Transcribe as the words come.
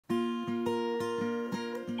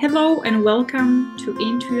Hello and welcome to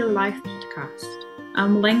Into Your Life podcast.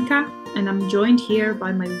 I'm Lenka and I'm joined here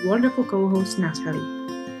by my wonderful co-host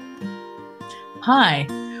Natalie. Hi,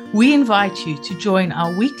 we invite you to join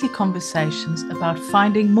our weekly conversations about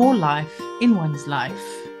finding more life in one's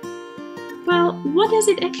life. Well, what does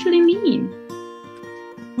it actually mean?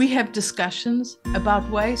 We have discussions about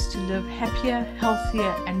ways to live happier,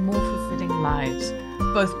 healthier, and more fulfilling lives,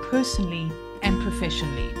 both personally and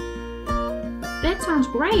professionally. That sounds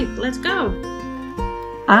great. Let's go.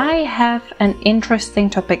 I have an interesting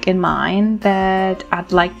topic in mind that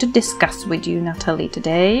I'd like to discuss with you, Natalie,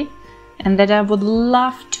 today, and that I would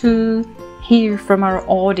love to hear from our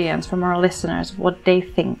audience, from our listeners, what they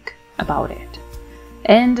think about it.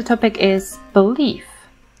 And the topic is belief.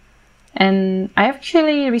 And I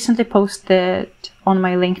actually recently posted on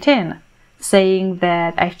my LinkedIn saying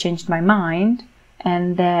that I've changed my mind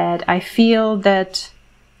and that I feel that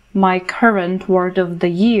my current word of the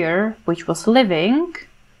year, which was living,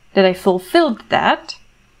 that I fulfilled that,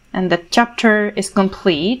 and that chapter is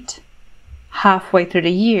complete halfway through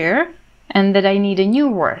the year, and that I need a new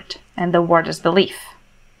word, and the word is belief.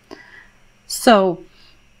 So,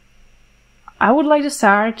 I would like to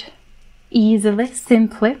start easily,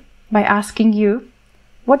 simply, by asking you,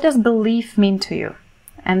 what does belief mean to you?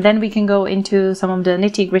 And then we can go into some of the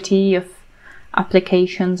nitty-gritty of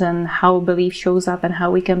applications and how belief shows up and how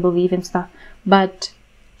we can believe in stuff. But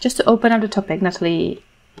just to open up the topic, Natalie,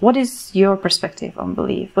 what is your perspective on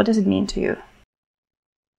belief? What does it mean to you?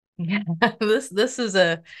 Yeah, this is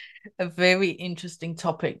a very interesting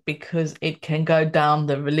topic because it can go down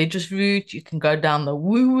the religious route, you can go down the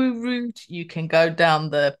woo-woo route, you can go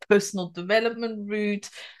down the personal development route.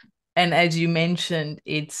 And as you mentioned,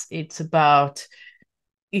 it's about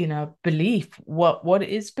belief. What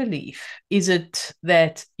is belief? Is it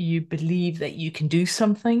that you believe that you can do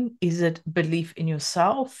something? Is it belief in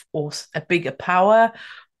yourself or a bigger power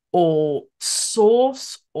or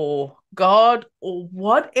source or God or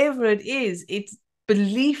whatever it is? It's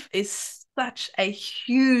belief is such a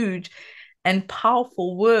huge and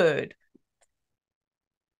powerful word.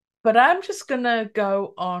 But I'm just going to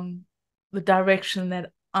go on the direction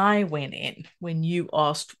that I went in when you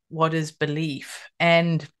asked what is belief.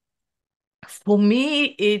 And for me,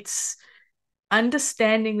 it's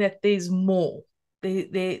understanding that there's more.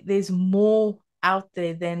 There's more out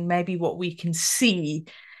there than maybe what we can see.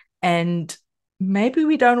 And maybe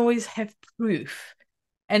we don't always have proof.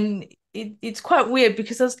 And it's quite weird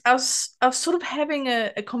because I was sort of having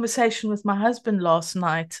a conversation with my husband last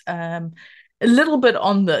night, a little bit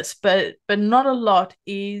on this, but not a lot,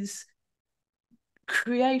 is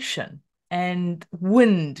creation and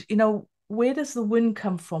wind. Where does the wind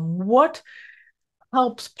come from? What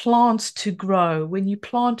helps plants to grow when you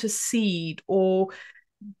plant a seed or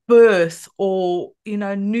birth or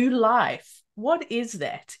new life? What is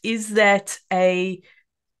that? Is that a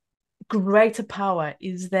greater power?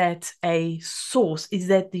 Is that a source? Is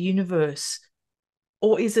that the universe?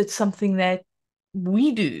 Or is it something that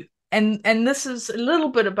we do? And this is a little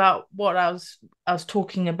bit about what I was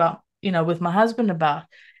talking about with my husband about.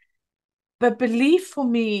 But belief for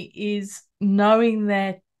me is knowing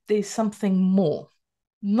that there's something more.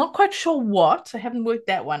 Not quite sure what. I haven't worked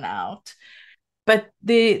that one out. But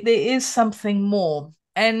there is something more.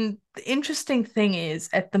 And the interesting thing is,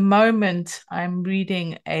 at the moment, I'm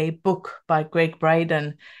reading a book by Greg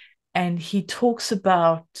Braden, and he talks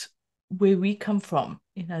about where we come from,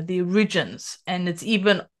 the origins. And it's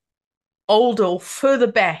even older or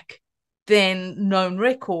further back than known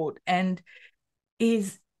record. And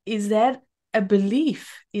is that a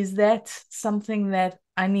belief? Is that something that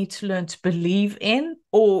I need to learn to believe in?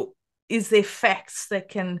 Or is there facts that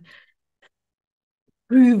can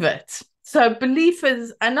prove it? So belief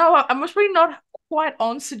is, I know I must really not quite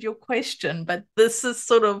answered your question, but this is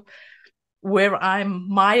sort of where I'm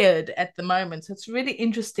mired at the moment. So it's really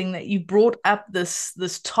interesting that you brought up this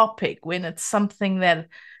topic when it's something that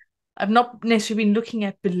I've not necessarily been looking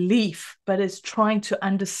at belief, but it's trying to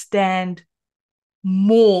understand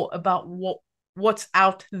more about what's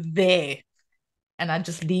out there. And I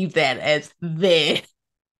just leave that as there.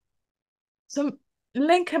 So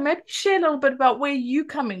Lenka, maybe share a little bit about where you're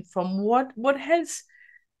coming from. What has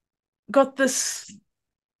got this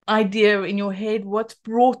idea in your head? What's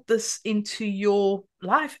brought this into your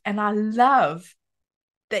life? And I love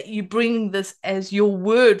that you bring this as your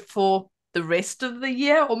word for the rest of the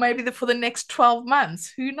year, or maybe for the next 12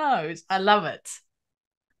 months. Who knows? I love it.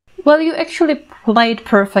 Well, you actually played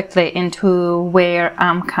perfectly into where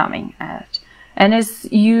I'm coming at. And as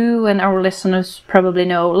you and our listeners probably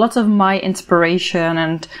know, lots of my inspiration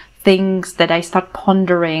and things that I start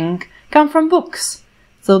pondering come from books.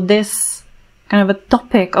 So this kind of a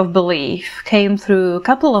topic of belief came through a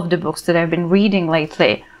couple of the books that I've been reading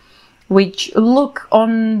lately, which look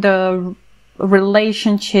on the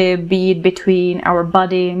relationship, be it between our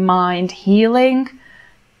body, mind, healing,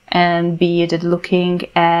 and be it looking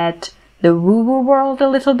at the woo-woo world a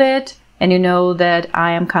little bit. And you know that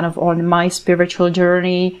I am kind of on my spiritual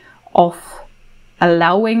journey of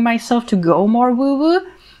allowing myself to go more woo-woo.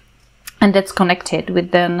 And that's connected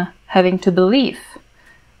with then having to believe.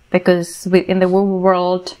 Because in the woo-woo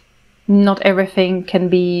world, not everything can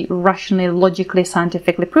be rationally, logically,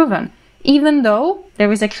 scientifically proven. Even though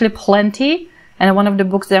there is actually plenty. And one of the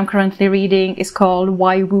books that I'm currently reading is called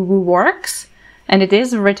Why Woo-Woo Works. And it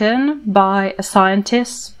is written by a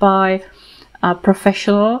scientist, by a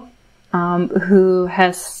professional who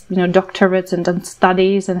has, doctorates and done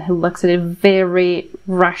studies, and who looks at it very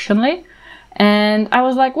rationally. And I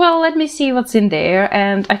was like, well, let me see what's in there.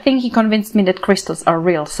 And I think he convinced me that crystals are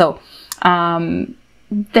real. So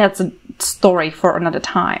that's a story for another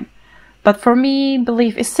time. But for me,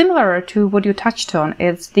 belief is similar to what you touched on.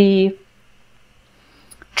 It's the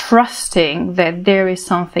trusting that there is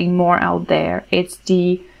something more out there. It's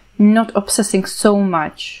the not obsessing so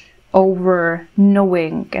much over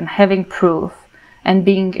knowing and having proof and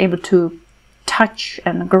being able to touch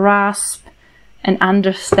and grasp and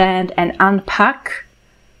understand and unpack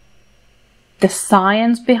the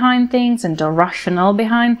science behind things and the rationale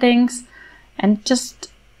behind things, and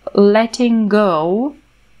just letting go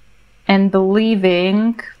and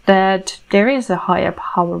believing that there is a higher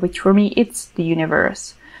power, which for me it's the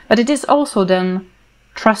universe. But it is also then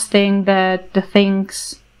trusting that the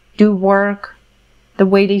things do work the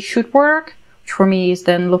way they should work, which for me is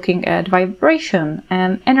then looking at vibration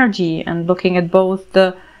and energy, and looking at both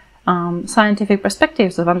the scientific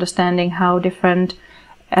perspectives of understanding how different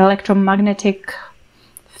electromagnetic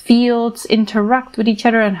fields interact with each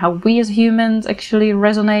other and how we as humans actually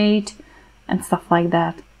resonate and stuff like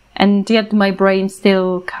that. And yet my brain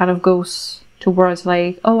still kind of goes towards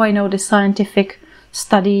like, oh, I know the scientific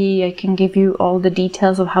study, I can give you all the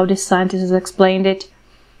details of how this scientist has explained it.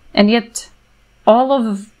 And yet all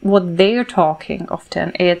of what they're talking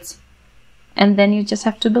often it's, and then you just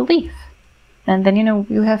have to believe. And then,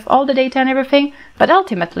 you have all the data and everything, but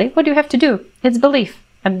ultimately what you have to do, it's belief.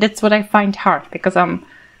 And that's what I find hard, because I'm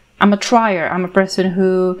a trier. I'm a person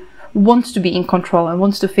who wants to be in control and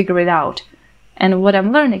wants to figure it out. And what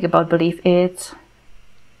I'm learning about belief is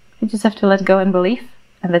you just have to let go and believe.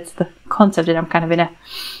 And that's the concept that I'm kind of in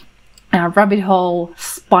a rabbit hole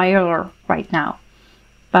spiral right now.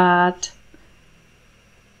 But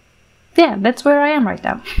yeah, that's where I am right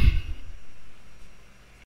now.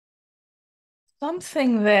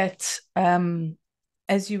 Something that,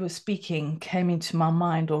 as you were speaking, came into my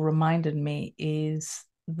mind or reminded me is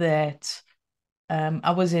that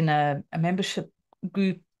I was in a membership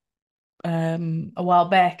group a while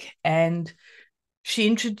back, and she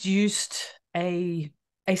introduced a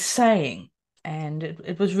saying, and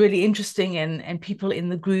it was really interesting, and people in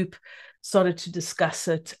the group started to discuss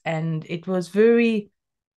it, and it was very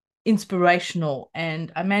inspirational,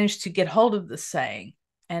 and I managed to get hold of the saying.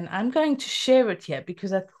 And I'm going to share it here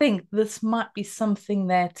because I think this might be something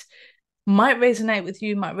that might resonate with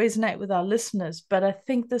you, might resonate with our listeners. But I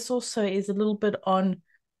think this also is a little bit on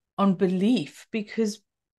belief, because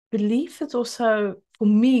belief is also, for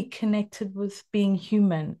me, connected with being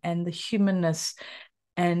human and the humanness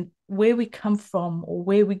and where we come from or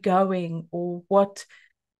where we're going or what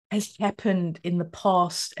has happened in the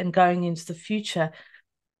past and going into the future.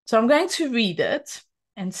 So I'm going to read it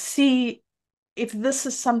and see if this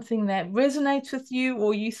is something that resonates with you,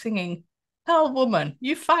 or you thinking, hell, woman,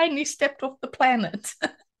 you finally stepped off the planet.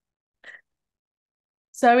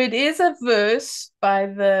 So it is a verse by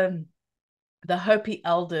the Hopi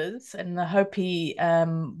elders, and the Hopi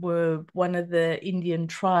were one of the Indian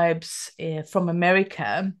tribes from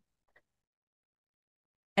America.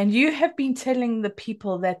 And you have been telling the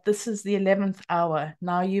people that this is the 11th hour.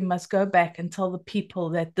 Now you must go back and tell the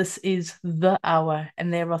people that this is the hour,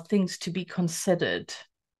 and there are things to be considered.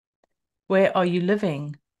 Where are you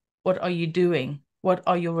living? What are you doing? What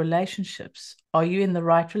are your relationships? Are you in the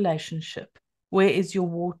right relationship? Where is your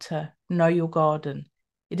water? Know your garden.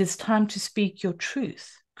 It is time to speak your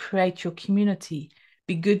truth. Create your community.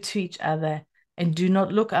 Be good to each other, and do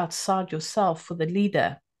not look outside yourself for the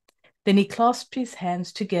leader. Then he clasped his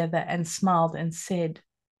hands together and smiled and said,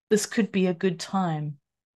 this could be a good time.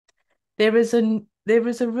 There is a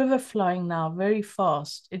river flowing now very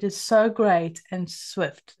fast. It is so great and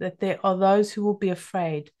swift that there are those who will be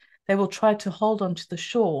afraid. They will try to hold on to the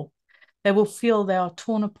shore. They will feel they are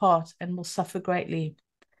torn apart and will suffer greatly.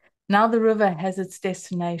 Now the river has its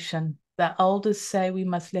destination. The elders say we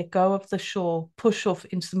must let go of the shore, push off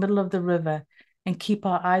into the middle of the river, and keep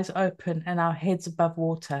our eyes open and our heads above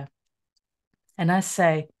water. And I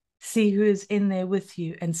say, see who is in there with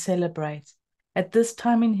you and celebrate. At this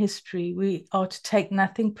time in history, we are to take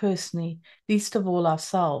nothing personally, least of all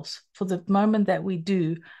ourselves. For the moment that we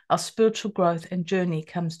do, our spiritual growth and journey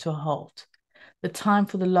comes to a halt. The time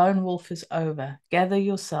for the lone wolf is over. Gather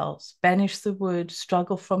yourselves, banish the word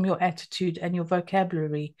struggle from your attitude and your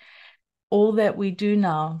vocabulary. All that we do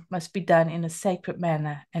now must be done in a sacred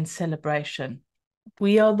manner and celebration.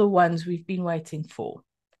 We are the ones we've been waiting for.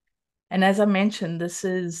 And as I mentioned, this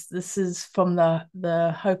is from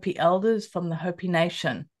the Hopi elders, from the Hopi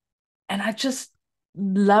nation. And I just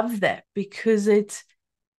love that because it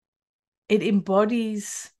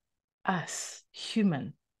embodies us,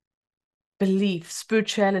 human, belief,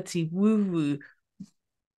 spirituality, woo-woo,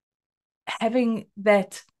 having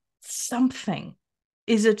that something.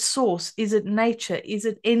 Is it source? Is it nature? Is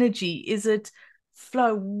it energy? Is it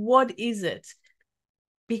flow? What is it?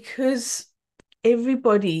 Because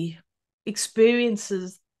everybody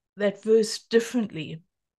experiences that verse differently.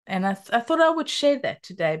 And I thought I would share that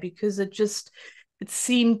today because it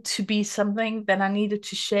seemed to be something that I needed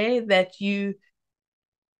to share, that you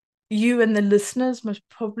and the listeners must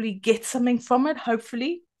probably get something from it,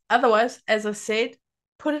 hopefully. Otherwise, as I said,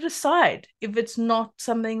 put it aside if it's not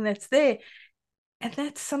something that's there. And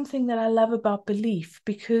that's something that I love about belief,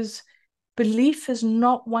 because belief is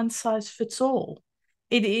not one size fits all.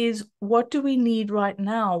 It is, what do we need right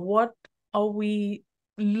now? What are we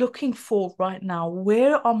looking for right now?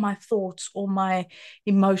 Where are my thoughts or my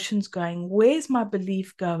emotions going? Where's my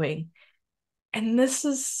belief going? And this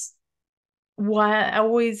is why I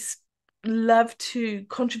always love to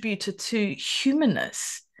contribute to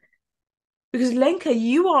humanness. Because Lenka,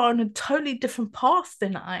 you are on a totally different path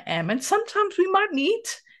than I am. And sometimes we might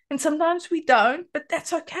meet and sometimes we don't, but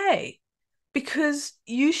that's okay. Because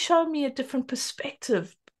you show me a different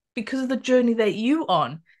perspective because of the journey that you're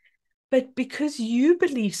on. But because you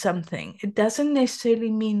believe something, it doesn't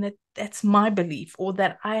necessarily mean that that's my belief or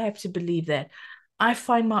that I have to believe that. I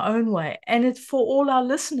find my own way. And it's for all our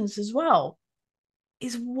listeners as well.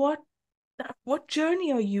 Is what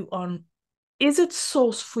journey are you on? Is it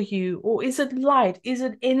source for you, or is it light? Is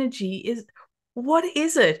it energy? What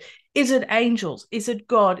is it? Is it angels? Is it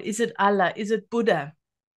God? Is it Allah? Is it Buddha?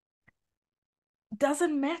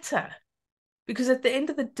 Doesn't matter, because at the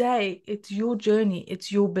end of the day, it's your journey,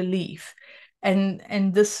 it's your belief, and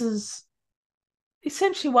this is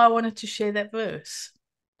essentially why I wanted to share that verse.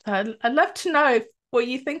 So I'd love to know what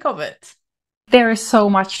you think of it. There is so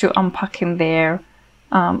much to unpack in there.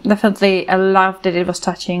 Definitely, I love that it was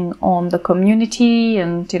touching on the community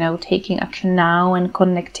and, taking action now and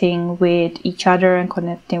connecting with each other and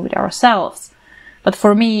connecting with ourselves. But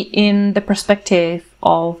for me, in the perspective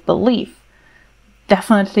of belief,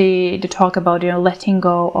 definitely to talk about, letting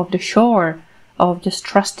go of the shore, of just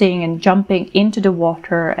trusting and jumping into the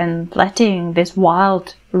water and letting this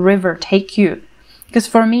wild river take you. Because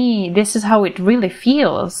for me, this is how it really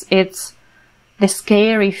feels. It's the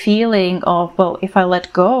scary feeling of, well, if I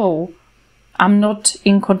let go, I'm not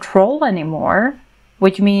in control anymore,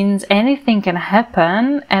 which means anything can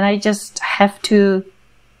happen and I just have to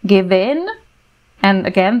give in. And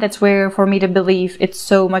again, that's where for me the belief, it's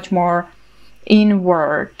so much more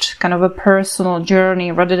inward, kind of a personal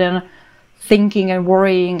journey rather than thinking and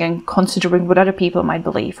worrying and considering what other people might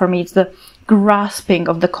believe. For me, it's the grasping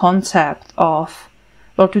of the concept of,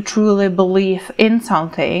 well, to truly believe in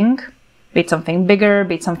something, be it something bigger,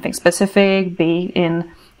 be it something specific, be it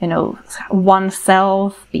in,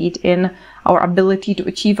 oneself, be it in our ability to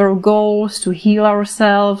achieve our goals, to heal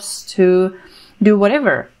ourselves, to do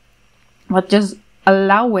whatever. But just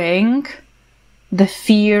allowing the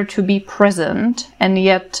fear to be present and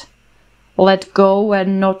yet let go,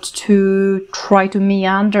 and not to try to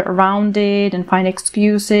meander around it and find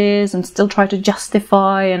excuses and still try to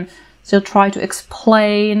justify and still try to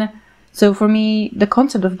explain. So for me, the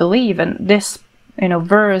concept of belief and this,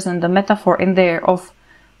 verse and the metaphor in there of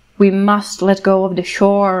we must let go of the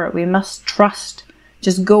shore, we must trust,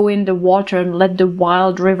 just go in the water and let the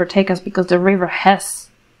wild river take us, because the river has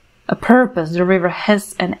a purpose, the river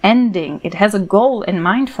has an ending, it has a goal in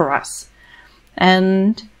mind for us.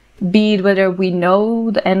 And be it whether we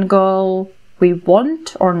know the end goal we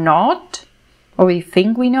want or not, or we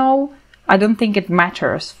think we know, I don't think it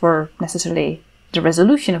matters for necessarily the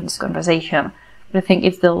resolution of this conversation. But I think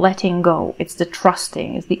it's the letting go, it's the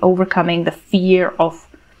trusting, it's the overcoming the fear of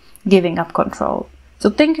giving up control. So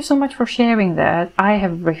thank you so much for sharing that. I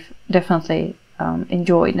have definitely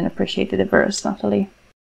enjoyed and appreciated the verse, Natalie.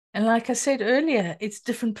 And like I said earlier, it's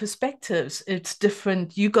different perspectives. It's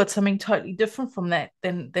different. You got something totally different from that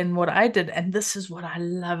than what I did. And this is what I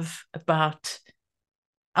love about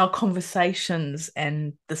our conversations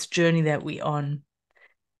and this journey that we're on.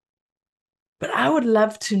 But I would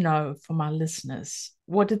love to know from our listeners,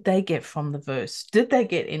 what did they get from the verse? Did they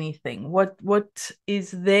get anything? What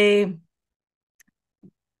is their,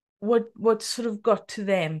 what sort of got to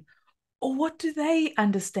them? Or what do they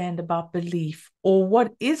understand about belief? Or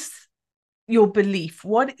what is your belief?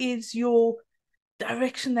 What is your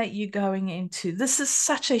direction that you're going into? This is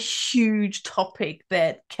such a huge topic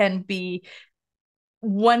that can be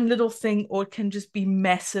one little thing, or it can just be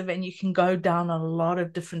massive and you can go down a lot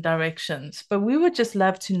of different directions. But we would just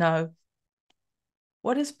love to know,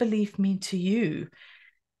 what does belief mean to you?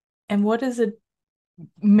 And what is it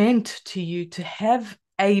meant to you to have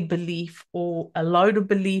a belief or a load of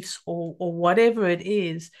beliefs or whatever it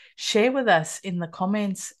is? Share with us in the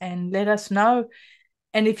comments and let us know.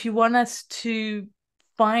 And if you want us to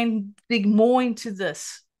dig more into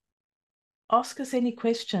this, ask us any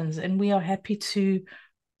questions and we are happy to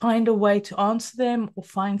find a way to answer them, or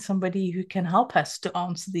find somebody who can help us to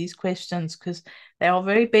answer these questions, because they are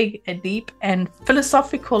very big and deep and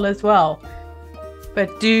philosophical as well.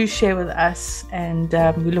 But do share with us, and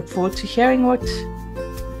we look forward to hearing what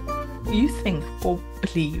you think or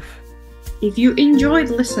believe. If you enjoyed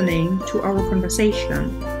listening to our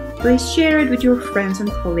conversation, please share it with your friends and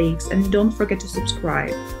colleagues, and don't forget to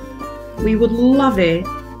subscribe. We would love it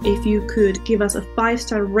if you could give us a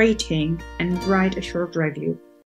 5-star rating and write a short review.